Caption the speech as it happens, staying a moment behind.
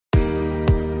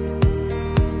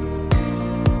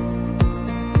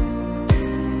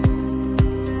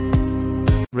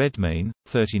Redmayne,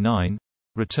 39,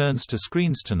 returns to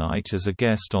screens tonight as a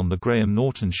guest on The Graham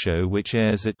Norton Show, which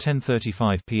airs at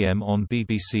 10:35 p.m. on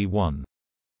BBC One.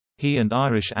 He and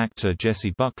Irish actor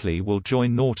Jessie Buckley will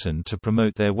join Norton to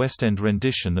promote their West End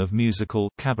rendition of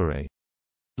musical Cabaret.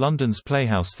 London's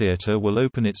Playhouse Theatre will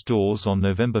open its doors on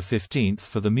November 15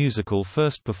 for the musical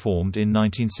first performed in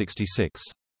 1966.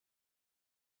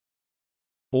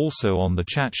 Also on the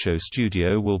Chat Show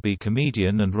studio will be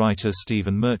comedian and writer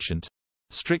Stephen Merchant,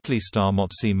 Strictly star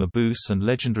Motsi Mabuse and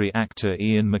legendary actor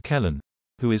Ian McKellen,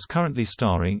 who is currently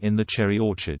starring in The Cherry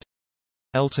Orchard.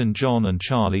 Elton John and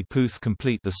Charlie Puth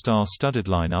complete the star-studded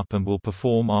lineup and will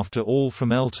perform after all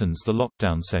from Elton's The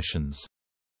Lockdown Sessions.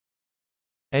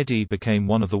 Eddie became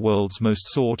one of the world's most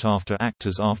sought-after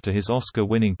actors after his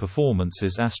Oscar-winning performance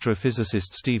as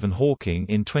astrophysicist Stephen Hawking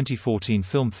in 2014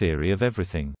 film Theory of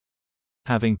Everything.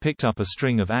 Having picked up a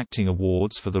string of acting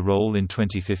awards for the role in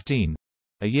 2015,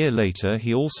 a year later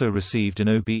he also received an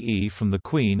OBE from the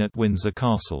Queen at Windsor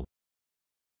Castle.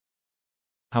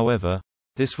 However,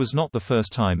 this was not the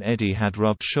first time Eddie had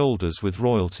rubbed shoulders with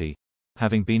royalty,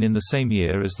 having been in the same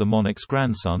year as the monarch's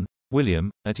grandson,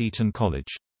 William, at Eton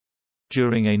College.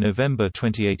 During a November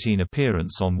 2018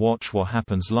 appearance on Watch What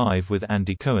Happens Live with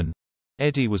Andy Cohen,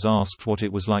 Eddie was asked what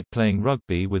it was like playing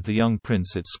rugby with the young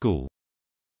prince at school.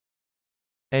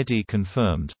 Eddie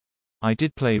confirmed, "I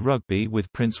did play rugby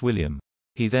with Prince William."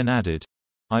 He then added,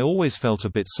 "I always felt a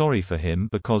bit sorry for him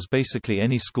because basically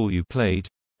any school you played,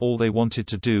 all they wanted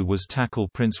to do was tackle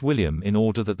Prince William in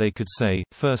order that they could say,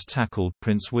 'First tackled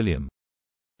Prince William.'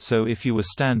 So if you were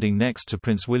standing next to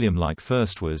Prince William like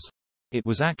first was, it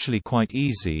was actually quite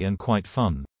easy and quite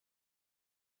fun."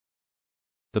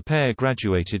 The pair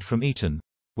graduated from Eton,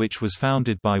 which was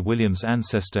founded by William's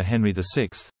ancestor Henry VI,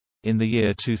 in the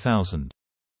year 2000.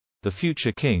 The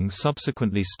future king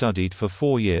subsequently studied for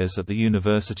 4 years at the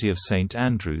University of St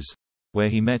Andrews, where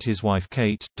he met his wife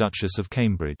Kate, Duchess of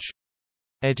Cambridge.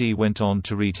 Eddie went on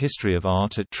to read History of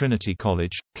Art at Trinity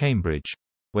College, Cambridge,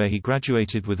 where he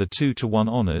graduated with a 2:1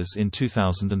 honours in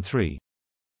 2003.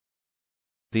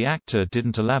 The actor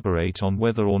didn't elaborate on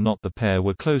whether or not the pair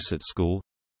were close at school,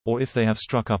 or if they have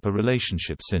struck up a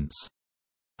relationship since.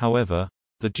 However,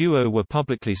 the duo were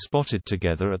publicly spotted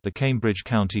together at the Cambridge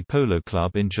County Polo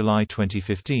Club in July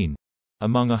 2015,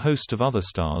 among a host of other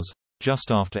stars,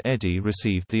 just after Eddie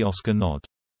received the Oscar nod.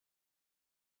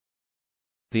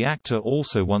 The actor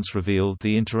also once revealed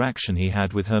the interaction he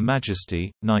had with Her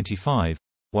Majesty, 95,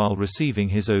 while receiving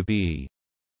his OBE.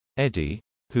 Eddie,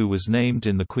 who was named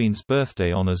in the Queen's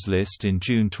birthday honours list in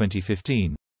June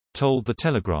 2015, told The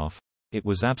Telegraph, "It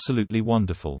was absolutely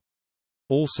wonderful.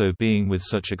 Also being with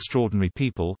such extraordinary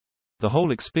people, the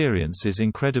whole experience is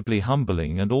incredibly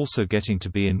humbling, and also getting to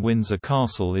be in Windsor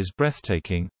Castle is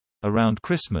breathtaking, around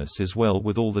Christmas as well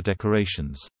with all the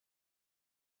decorations."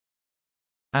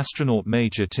 Astronaut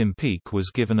Major Tim Peake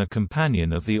was given a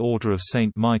Companion of the Order of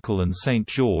St. Michael and St.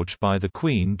 George by the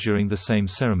Queen during the same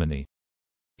ceremony.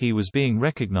 He was being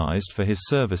recognized for his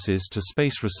services to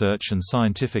space research and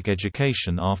scientific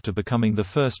education after becoming the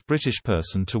first British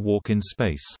person to walk in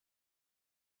space.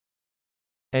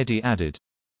 Eddie added,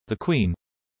 "The Queen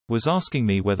was asking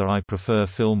me whether I prefer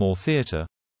film or theatre,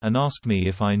 and asked me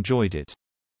if I enjoyed it.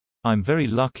 I'm very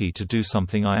lucky to do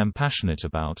something I am passionate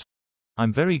about.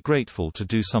 I'm very grateful to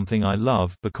do something I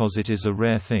love because it is a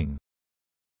rare thing."